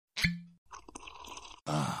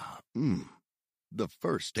The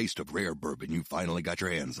first taste of rare bourbon you finally got your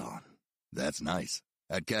hands on. That's nice.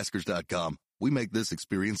 At Caskers.com, we make this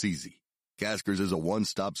experience easy. Caskers is a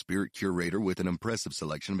one-stop spirit curator with an impressive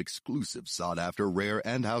selection of exclusive, sought-after, rare,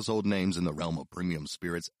 and household names in the realm of premium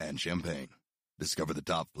spirits and champagne. Discover the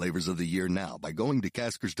top flavors of the year now by going to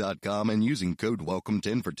Caskers.com and using code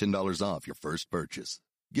WELCOME10 for $10 off your first purchase.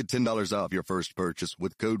 Get $10 off your first purchase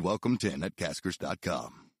with code WELCOME10 at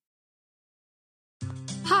Caskers.com.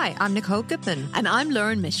 Hi, I'm Nicole Goodman. And I'm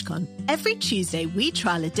Lauren Mishkon. Every Tuesday, we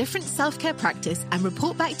trial a different self-care practice and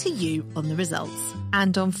report back to you on the results.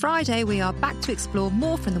 And on Friday, we are back to explore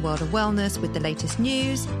more from the world of wellness with the latest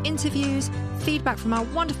news, interviews, feedback from our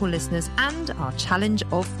wonderful listeners, and our challenge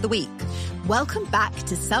of the week. Welcome back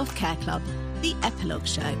to Self-Care Club, the Epilogue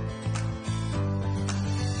Show.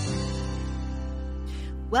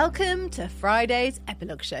 Welcome to Friday's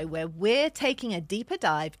Epilogue Show, where we're taking a deeper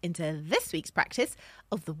dive into this week's practice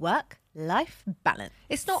of the work-life balance.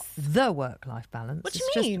 It's not the work-life balance. What do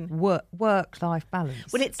you mean? Just work-life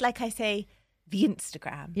balance. Well, it's like I say, the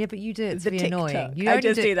Instagram. Yeah, but you do it to the be TikTok. annoying. You I only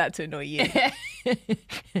just do that to annoy you.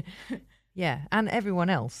 Yeah, and everyone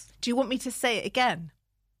else. Do you want me to say it again?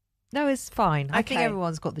 No, it's fine. I think Okay.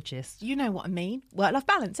 everyone's got the gist. You know what I mean. Work-life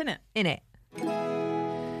balance, innit? In it.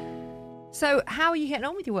 So how are you getting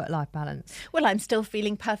on with your work-life balance? Well, I'm still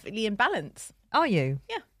feeling perfectly in balance. Are you?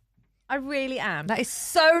 Yeah, I really am. That is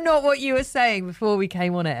so not what you were saying before we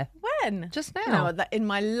came on air. When? Just now. No, that in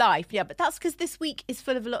my life, yeah. But that's because this week is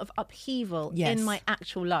full of a lot of upheaval Yes. in my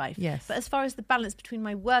actual life. Yes. But as far as the balance between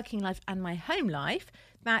my working life and my home life,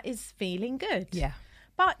 that is feeling good. Yeah.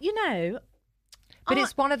 But, you know... But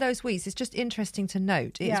it's one of those weeks, it's just interesting to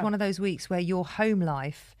note, it's one of those weeks where your home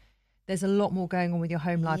life, there's a lot more going on with your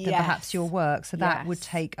home life than perhaps your work. So that would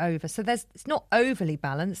take over. So it's not overly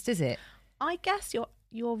balanced, is it? I guess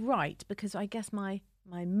you're right, because I guess my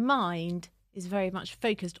mind is very much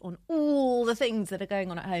focused on all the things that are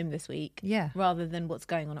going on at home this week, rather than what's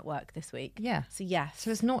going on at work this week. Yeah. So yes.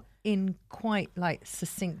 So it's not in quite like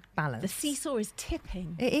succinct balance. The seesaw is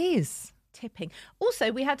tipping. It is. Tipping.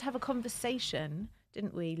 Also, we had to have a conversation,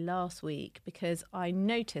 didn't we, last week, because I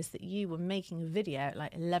noticed that you were making a video at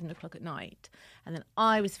like 11 o'clock at night, and then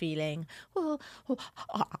I was feeling, well,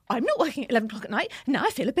 I'm not working at 11 o'clock at night, and now I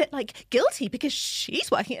feel a bit like guilty because she's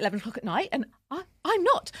working at 11 o'clock at night and I'm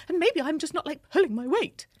not, and maybe I'm just not like pulling my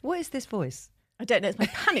weight. What is this voice? I don't know, it's my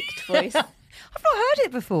panicked voice. I've not heard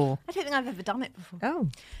it before. I don't think I've ever done it before. Oh,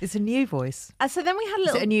 it's a new voice. So then we had a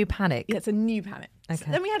little... Is it a new panic? Yeah, it's a new panic. Okay.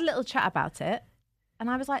 So then we had a little chat about it. And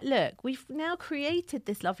I was like, look, we've now created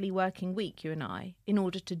this lovely working week, you and I, in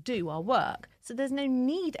order to do our work. So there's no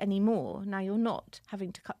need anymore, now you're not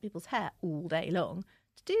having to cut people's hair all day long,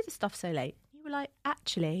 to do the stuff so late. You were like,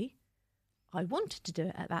 actually, I wanted to do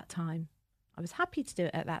it at that time. I was happy to do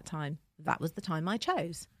it at that time. That was the time I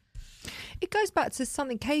chose. It goes back to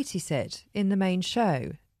something Katie said in the main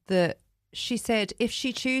show, that she said if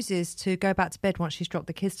she chooses to go back to bed once she's dropped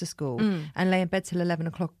the kids to school and lay in bed till 11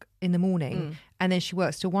 o'clock in the morning and then she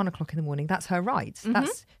works till 1 o'clock in the morning, that's her right.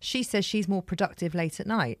 She says she's more productive late at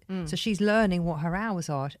night. So she's learning what her hours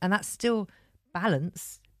are, and that's still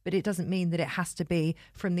balance, but it doesn't mean that it has to be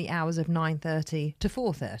from the hours of 9:30 to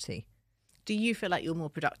 4:30. Do you feel like you're more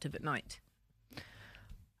productive at night?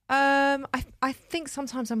 I think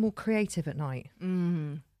sometimes I'm more creative at night.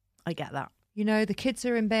 I get that. You know, the kids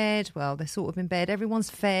are in bed. Well, they're sort of in bed. Everyone's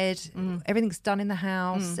fed. Everything's done in the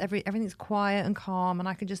house. Everything's quiet and calm, and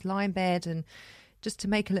I can just lie in bed and just to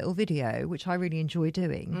make a little video, which I really enjoy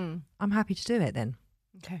doing. I'm happy to do it then.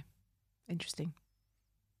 Okay. Interesting.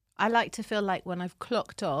 I like to feel like when I've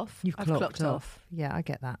clocked off, I've clocked off. Yeah, I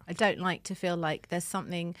get that. I don't like to feel like there's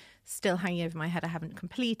something still hanging over my head I haven't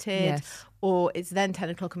completed, Yes. or it's then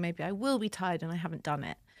 10 o'clock and maybe I will be tired and I haven't done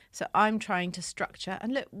it. So I'm trying to structure.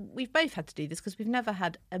 And look, we've both had to do this because we've never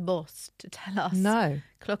had a boss to tell us, No.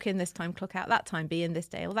 clock in this time, clock out that time, be in this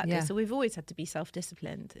day or that Yeah. day. So we've always had to be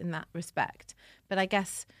self-disciplined in that respect. But I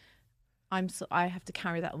guess I have to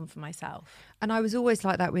carry that on for myself. And I was always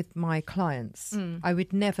like that with my clients. I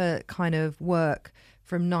would never kind of work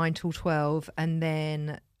from 9 till 12 and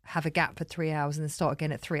then have a gap for 3 hours and then start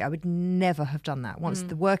again at 3. I would never have done that. Once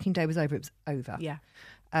the working day was over, it was over. Yeah.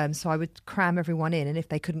 So I would cram everyone in, and if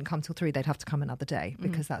they couldn't come till 3, they'd have to come another day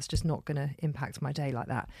because that's just not going to impact my day like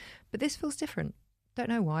that. But this feels different. Don't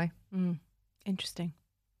know why. Interesting.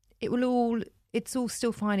 It's all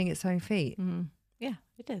still finding its own feet. Yeah,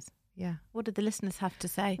 it is. Yeah. What did the listeners have to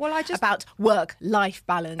say about work-life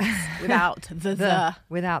balance without the?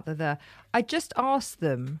 Without the. I just asked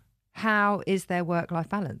them, how is their work-life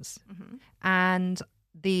balance? And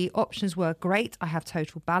The options were great, I have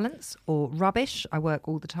total balance, or rubbish, I work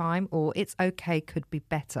all the time, or it's okay, could be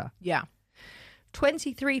better. Yeah.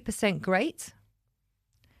 23% great.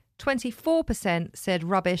 24% said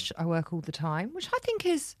rubbish, I work all the time, which I think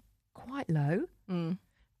is quite low.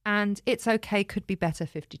 And it's okay, could be better,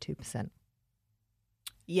 52%.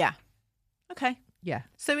 Yeah. Okay. Yeah.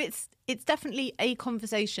 So it's definitely a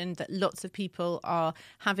conversation that lots of people are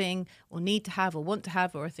having or need to have or want to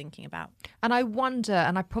have or are thinking about. And I wonder,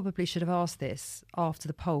 and I probably should have asked this after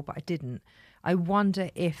the poll, but I didn't. I wonder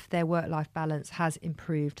if their work-life balance has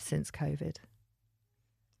improved since COVID.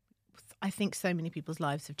 I think so many people's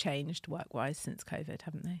lives have changed work-wise since COVID,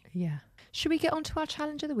 haven't they? Yeah. Should we get on to our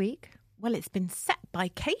challenge of the week? Well, it's been set by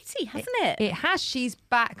Katie, hasn't it? It has. She's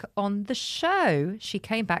back on the show. She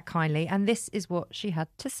came back kindly, and this is what she had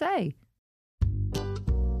to say.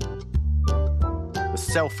 The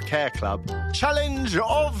Self-Care Club Challenge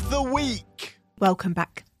of the Week. Welcome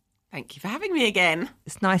back. Thank you for having me again.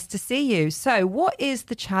 It's nice to see you. So, what is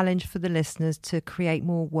the challenge for the listeners to create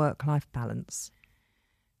more work-life balance?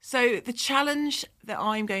 So the challenge that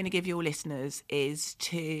I'm going to give your listeners is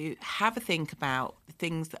to have a think about the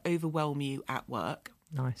things that overwhelm you at work.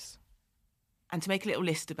 Nice. And to make a little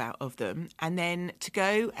list of them, and then to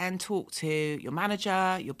go and talk to your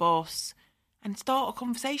manager, your boss, and start a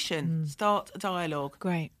conversation, start a dialogue.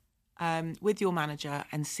 Great. With your manager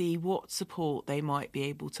and see what support they might be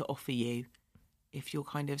able to offer you if you're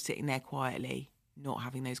kind of sitting there quietly, not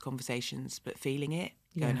having those conversations, but feeling it.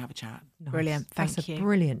 Go and have a chat. Nice. Brilliant. Thank That's you. a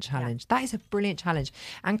brilliant challenge. Yeah. That is a brilliant challenge.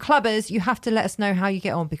 And clubbers, you have to let us know how you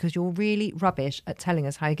get on because you're really rubbish at telling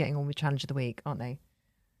us how you're getting on with Challenge of the Week, aren't they?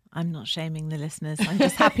 I'm not shaming the listeners. I'm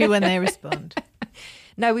just happy when they respond.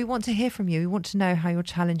 No, we want to hear from you. We want to know how your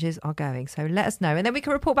challenges are going. So let us know. And then we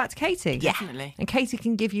can report back to Katie. Yeah. Definitely. And Katie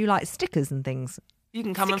can give you like stickers and things. You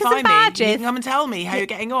can come Stickers and and find me. You badges. can come and tell me how you're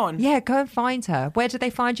getting on. Yeah, go and find her. Where do they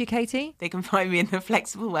find you, Katie? They can find me in the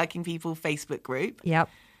Flexible Working People Facebook group. Yep.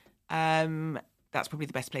 That's probably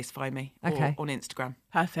the best place to find me. Okay. Or on Instagram.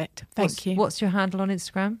 Perfect. Thank you. What's your handle on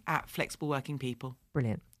Instagram? At Flexible Working People.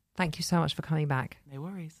 Brilliant. Thank you so much for coming back. No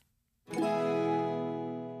worries.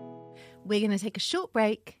 We're going to take a short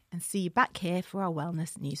break and see you back here for our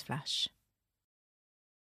Wellness Newsflash.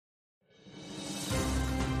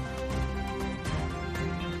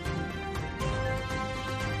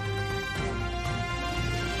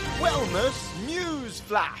 Wellness News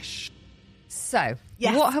Flash. So,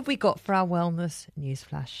 Yes. what have we got for our Wellness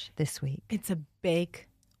Newsflash this week? It's a big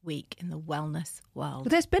week in the wellness world. Well,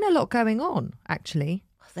 there's been a lot going on, actually.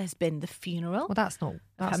 There's been the funeral Well, that's not... of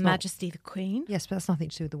That's Her not Majesty the Queen. yes, but that's nothing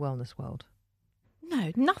to do with the wellness world.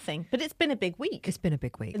 No, nothing. But it's been a big week It's been a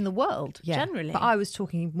big week. in the world, Yeah, generally. But I was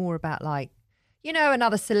talking more about like, you know,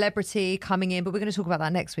 another celebrity coming in, but we're going to talk about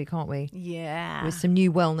that next week, aren't we? Yeah. With some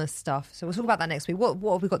new wellness stuff. So we'll talk about that next week. What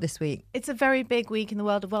have we got this week? It's a very big week in the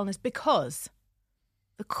world of wellness because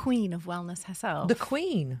the Queen of Wellness herself, The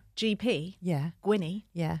Queen. GP, Yeah, Gwynny,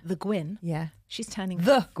 yeah, the Gwyn, yeah. she's turning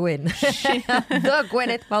The Gwyn. The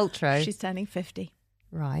Gwyneth Paltrow. She's turning 50.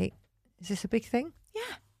 Right. Is this a big thing?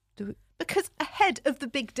 Yeah. Because ahead of the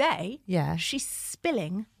big day, Yeah. she's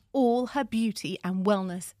spilling all her beauty and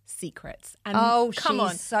wellness secrets. And Oh, come she's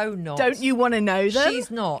on. so not. Don't you want to know them?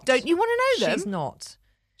 She's not. Don't you want to know them? She's not.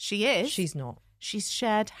 She is. She's not. She's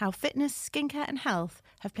shared how fitness, skincare and health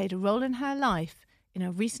have played a role in her life in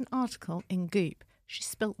a recent article in Goop. She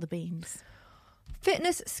spilt the beans.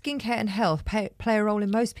 Fitness, skincare, and health play a role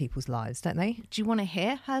in most people's lives, don't they? Do you want to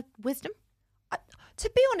hear her wisdom?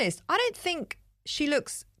 To be honest, I don't think she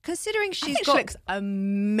looks, considering I she's think got. she looks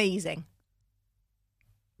amazing.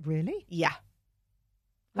 Really? Yeah.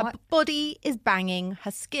 Her What? body is banging.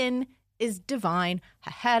 Her skin is divine.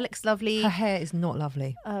 Her hair looks lovely. Her hair is not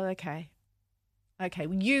lovely. Oh, okay. Okay,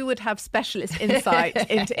 well, you would have specialist insight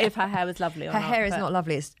into if her hair was lovely or Her not. hair is but- not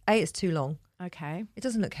lovely. It's too long. Okay, It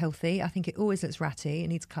doesn't look healthy. I think it always looks ratty. It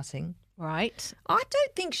needs cutting. right. I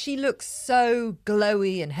don't think she looks so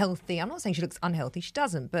glowy and healthy. I'm not saying she looks unhealthy. She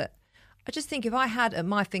doesn't. But I just think if I had at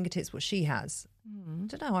my fingertips what she has, I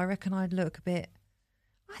don't know. I reckon I'd look a bit.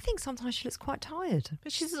 I think sometimes she looks quite tired.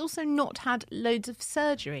 But she's also not had loads of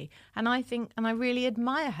surgery. And I really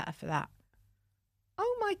admire her for that.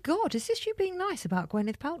 Oh my God, is this you being nice about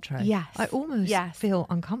Gwyneth Paltrow? Yes. I almost Yes. feel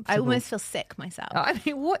uncomfortable. I almost feel sick myself. I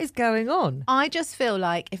mean, what is going on? I just feel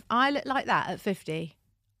like if I look like that at 50,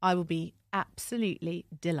 I will be absolutely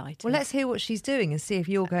delighted. Well, let's hear what she's doing and see if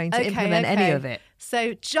you're going to Okay, implement any okay. of it.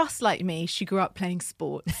 So, just like me, she grew up playing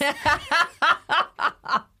sports.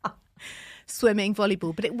 Swimming,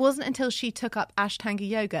 volleyball. But it wasn't until she took up Ashtanga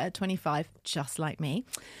yoga at 25, just like me,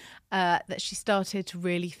 that she started to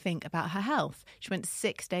really think about her health. She went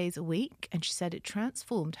 6 days a week, and she said it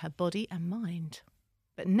transformed her body and mind.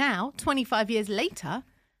 But now, 25 years later,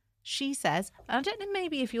 she says, I don't know,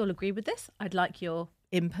 maybe if you'll agree with this, I'd like your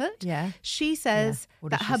input. Yeah. She says What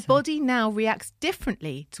that does she her say? body now reacts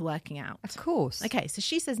differently to working out. Of course. Okay, so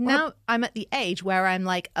she says, now I'm at the age where I'm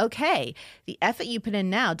like, okay, the effort you put in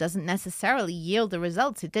now doesn't necessarily yield the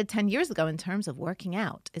results it did 10 years ago in terms of working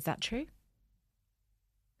out. Is that true?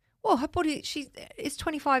 Well, her body, it's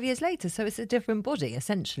 25 years later, so it's a different body,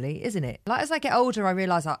 essentially, isn't it? Like, as I get older, I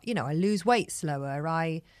realise, I lose weight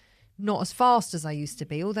slower. Not as fast as I used to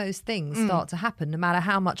be. All those things start to happen no matter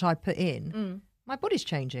how much I put in. My body's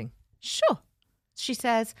changing. Sure. She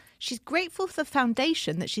says she's grateful for the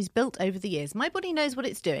foundation that she's built over the years. My body knows what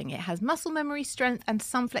it's doing. It has muscle memory, strength, and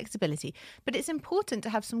some flexibility. But it's important to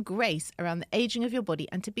have some grace around the aging of your body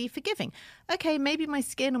and to be forgiving. Okay, maybe my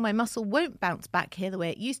skin or my muscle won't bounce back here the way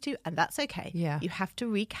it used to, and that's okay. Yeah. You have to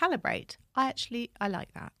recalibrate. I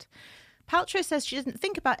like that. Paltrow says she didn't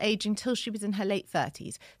think about aging till she was in her late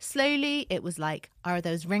 30s. Slowly, it was like, are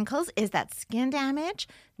those wrinkles? Is that skin damage?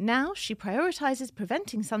 Now she prioritises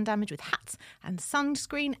preventing sun damage with hats and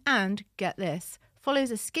sunscreen and, get this, follows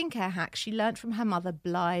a skincare hack she learnt from her mother,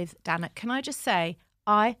 Blythe Danner. Can I just say,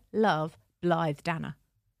 I love Blythe Danner.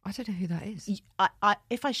 I don't know who that is.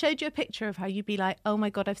 If I showed you a picture of her, you'd be like, oh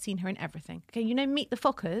my God, I've seen her in everything. Okay, you know Meet the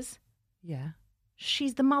Fockers? Yeah.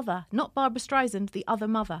 She's the mother, not Barbara Streisand, the other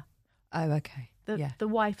mother. Oh, okay. The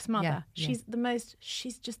wife's mother. Yeah.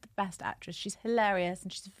 She's just the best actress. She's hilarious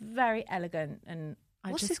and she's very elegant. And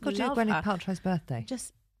What's just this got to do love with Gwyneth her. Paltrow's birthday?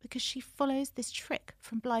 Just because she follows this trick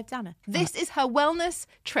from Blythe Danner. This is her wellness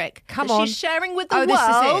trick Come that on. she's sharing with the Oh,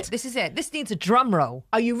 world. This is it. This needs a drum roll.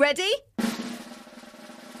 Are you ready?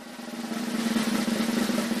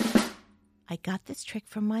 I got this trick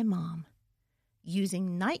from my mom,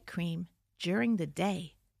 using night cream during the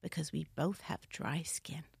day because we both have dry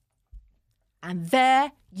skin. And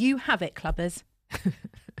there you have it, clubbers.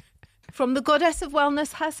 From the goddess of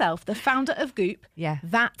wellness herself, the founder of Goop. Yeah.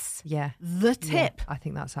 That's Yeah. the tip. Yeah, I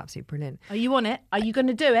think that's absolutely brilliant. Are you on it? Are you going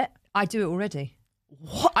to do it? I do it already.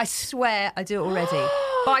 What? I swear I do it already.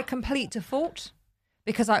 By complete default.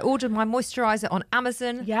 Because I ordered my moisturiser on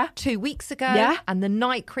Amazon 2 weeks ago. Yeah. And the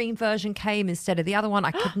night cream version came instead of the other one.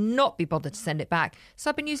 I could not be bothered to send it back. So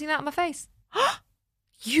I've been using that on my face.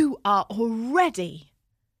 You are already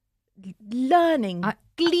learning,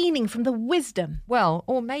 gleaning from the wisdom. Well,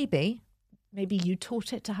 or maybe you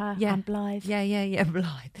taught it to her and Blythe. Yeah,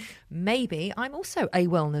 Blythe. Maybe I'm also a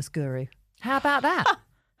wellness guru. How about that?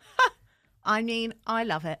 I mean, I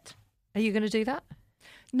love it. Are you going to do that?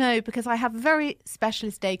 No, because I have a very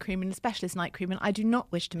specialist day cream and a specialist night cream, and I do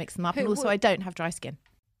not wish to mix them up. And also, I don't have dry skin.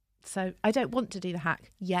 So I don't want to do the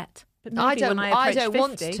hack yet. But maybe when I approach 50,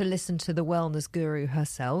 want to listen to the wellness guru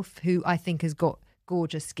herself, who I think has got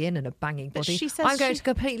gorgeous skin and a banging body. She says I'm going to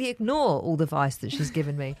completely ignore all the advice that she's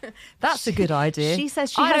given me. That's a good idea. She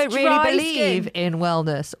says she I has don't really dry believe skin. in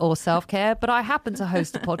wellness or self-care, but I happen to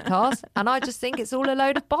host a podcast and I just think it's all a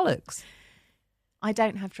load of bollocks. I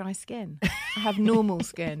don't have dry skin. I have normal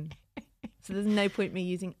skin. So there's no point me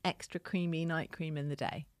using extra creamy night cream in the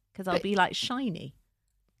day because I'll be like shiny.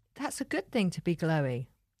 That's a good thing to be glowy.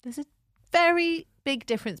 There's a very big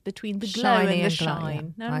difference between the glow Shiny and the glow,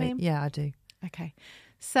 shine. yeah. Know what I mean? Yeah, I do. Okay.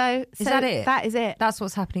 So Is that it? That is it. That's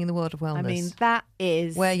what's happening in the world of wellness. I mean, that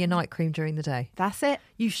is... Wear your night cream during the day. That's it.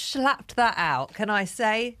 You slapped that out, can I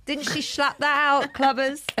say? Didn't she slap that out,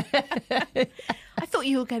 clubbers? I thought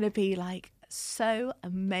you were going to be like so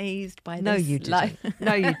amazed by this. No, you didn't.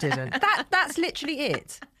 No, you didn't. That's literally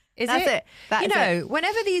it. That's it. That is it.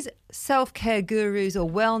 Whenever these self-care gurus or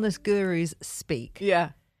wellness gurus speak, Yeah.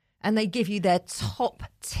 and they give you their top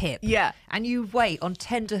tip, Yeah. and you wait on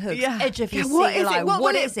tenterhooks, Yeah. edge of your Yeah, seat, what you're is it? like, What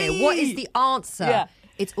what will is it it? What be? is the answer? Yeah.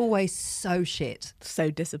 It's always so shit.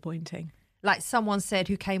 So disappointing. Like someone said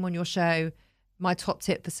who came on your show, my top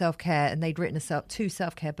tip for self-care, and they'd written 2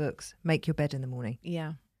 self-care books, make your bed in the morning.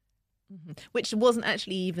 Yeah. Mm-hmm. Which wasn't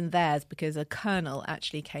actually even theirs because a colonel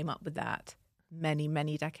actually came up with that many,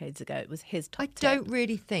 many decades ago. It was his top tip. Don't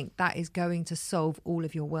really think that is going to solve all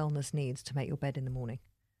of your wellness needs to make your bed in the morning.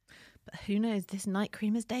 But who knows? This night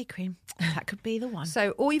cream is day cream. That could be the one.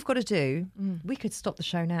 So all you've got to do, we could stop the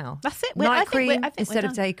show now. That's it. Night I think cream we're instead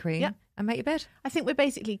of done. day cream, Yeah. and make your bed. I think we're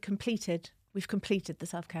basically completed. We've completed the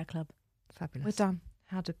self-care club. Fabulous. We're done.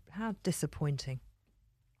 How disappointing.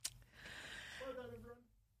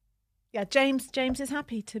 Yeah, James is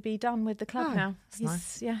happy to be done with the club Oh, now. that's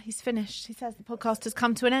nice. Yeah, he's finished. He says the podcast has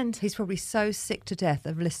come to an end. He's probably so sick to death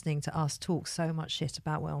of listening to us talk so much shit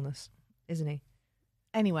about wellness, isn't he?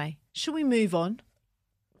 Anyway, shall we move on?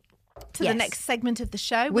 to the next segment of the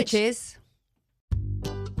show, which is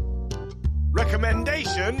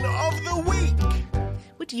Recommendation of the week.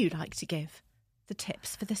 Would you like to give the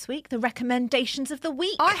tips for this week? The recommendations of the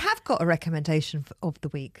week? I have got a recommendation of the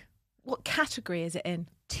week. What category is it in?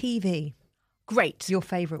 TV. Great. Your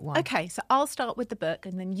favourite one. Okay, so I'll start with the book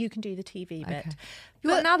and then you can do the TV bit. Okay. You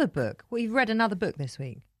got another book? Well, you've read another book this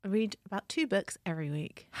week. I read about 2 books every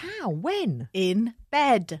week. How? When? In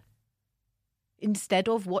bed. Instead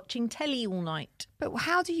of watching telly all night. But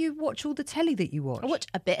how do you watch all the telly that you watch? I watch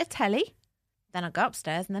a bit of telly, then I go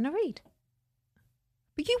upstairs and then I read.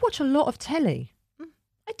 But you watch a lot of telly.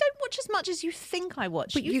 I don't watch as much as you think I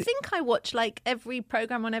watch. But you think I watch like every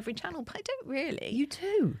programme on every channel, but I don't really. You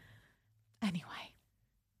do. Anyway,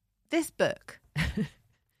 this book,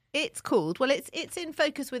 it's called, well, it's in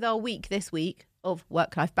focus with our week this week of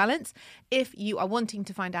work-life balance. If you are wanting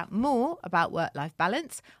to find out more about work-life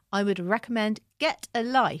balance, I would recommend Get a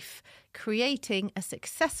Life, Creating a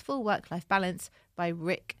Successful Work-Life Balance by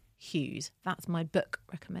Rick Hughes. That's my book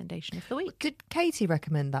recommendation of the week. Did Katie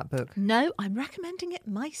recommend that book? No, I'm recommending it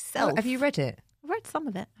myself. Oh, have you read it? I've read some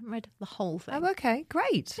of it. I haven't read the whole thing. Oh, okay.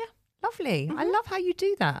 Great. Yeah. Lovely. Mm-hmm. I love how you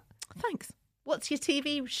do that. Thanks. What's your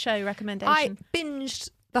TV show recommendation? I binged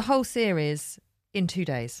the whole series in 2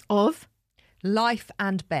 days. Of? Life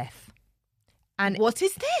and Beth. And what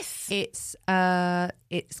is this? It's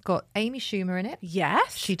got Amy Schumer in it.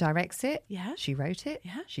 Yes. She directs it. Yeah. She wrote it.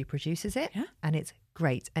 Yeah. She produces it. Yeah. And it's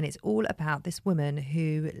great. And it's all about this woman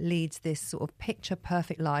who leads this sort of picture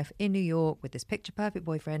perfect life in New York with this picture perfect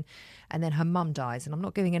boyfriend. And then her mum dies. And I'm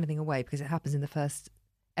not giving anything away because it happens in the first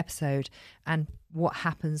episode. And what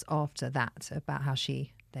happens after that, about how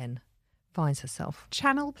she then finds herself.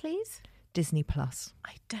 Channel, please? Disney Plus.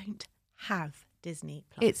 I don't have Disney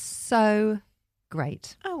Plus. It's so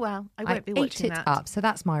great. Oh, well, I won't be watching ate it that. up. So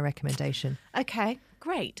that's my recommendation. Okay,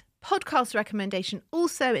 great. Podcast recommendation,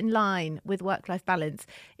 also in line with work-life balance.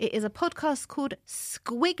 It is a podcast called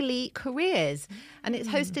Squiggly Careers, and it's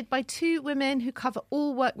hosted by 2 women who cover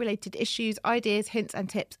all work-related issues, ideas, hints and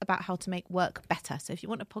tips about how to make work better. So if you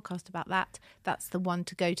want a podcast about that, that's the one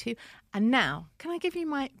to go to. And now, can I give you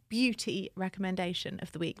my beauty recommendation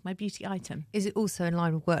of the week, my beauty item? Is it also in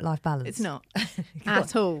line with work-life balance? It's not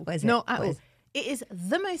at all. What is it? Not at What all. is- It is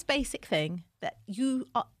the most basic thing that you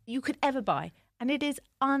could ever buy. And it is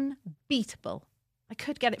unbeatable. I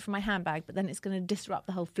could get it from my handbag, but then it's going to disrupt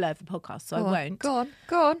the whole flow of the podcast, so I won't. Go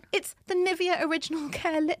on. It's the Nivea Original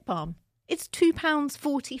Care Lip Balm. It's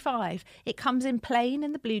 £2.45. It comes in plain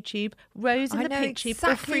in the blue tube, rose in I the know pink tube, or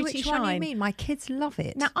exactly fruity which shine. one you mean. My kids love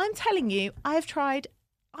it. Now, I'm telling you, I have tried,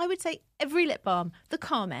 I would say, every lip balm. The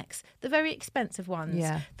Carmex, the very expensive ones,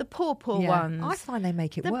 Yeah. the Paw Yeah. ones. I find they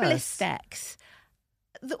make it the worse. Blistex,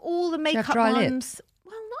 all the you have makeup dry ones. lips?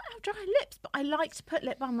 Well, not have dry lips, but I like to put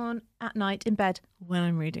lip balm on at night in bed when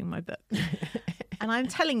I'm reading my book. And I'm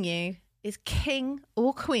telling you, is king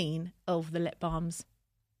or queen of the lip balms.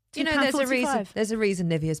 Do you know there's a reason? £2.45. There's a reason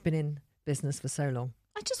Nivea's been in business for so long.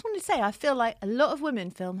 I just want to say, I feel like a lot of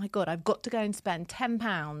women feel, my God, I've got to go and spend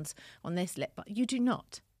 £10 on this lip balm. You do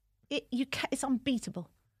not. It's unbeatable.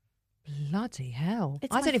 Bloody hell!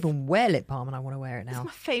 It's I my don't even wear lip balm, and I want to wear it It's now.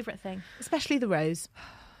 my favourite thing, especially the rose.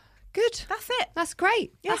 Good. That's it. That's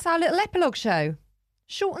great. Yeah. That's our little epilogue show.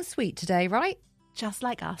 Short and sweet today, right? Just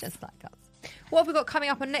like us. Just like us. What have we got coming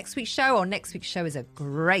up on next week's show? Oh, next week's show is a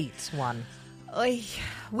great one. Oy.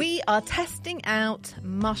 We are testing out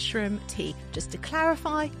mushroom tea. Just to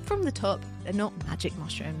clarify from the top, they're not magic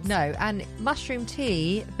mushrooms. No, and mushroom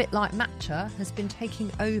tea, a bit like matcha, has been taking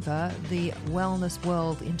over the wellness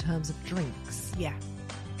world in terms of drinks. Yeah.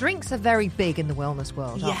 Drinks are very big in the wellness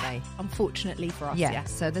world, aren't they? Unfortunately for us, Yeah. yeah.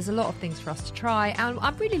 So there's a lot of things for us to try, and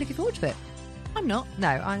I'm really looking forward to it. I'm not.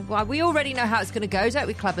 No, well, we already know how it's going to go, don't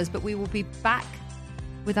we, clubbers? But we will be back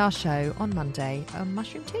with our show on Monday on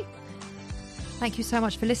mushroom tea. Thank you so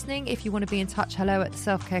much for listening. If you want to be in touch, hello at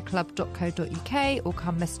selfcareclub.co.uk or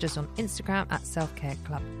come message us on Instagram at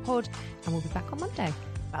selfcareclubpod, and we'll be back on Monday.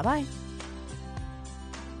 Bye-bye.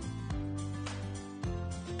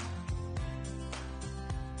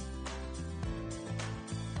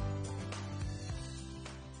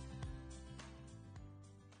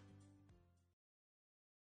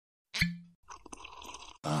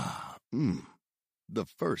 The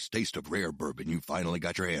first taste of rare bourbon you finally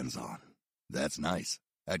got your hands on. That's nice.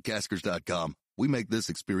 At Caskers.com, we make this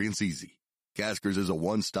experience easy. Caskers is a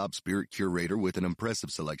one-stop spirit curator with an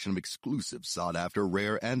impressive selection of exclusive, sought-after,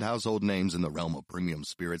 rare, and household names in the realm of premium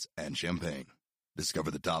spirits and champagne.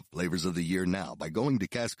 Discover the top flavors of the year now by going to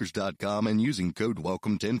Caskers.com and using code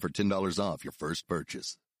WELCOME10 for $10 off your first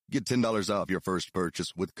purchase. Get $10 off your first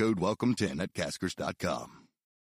purchase with code WELCOME10 at Caskers.com.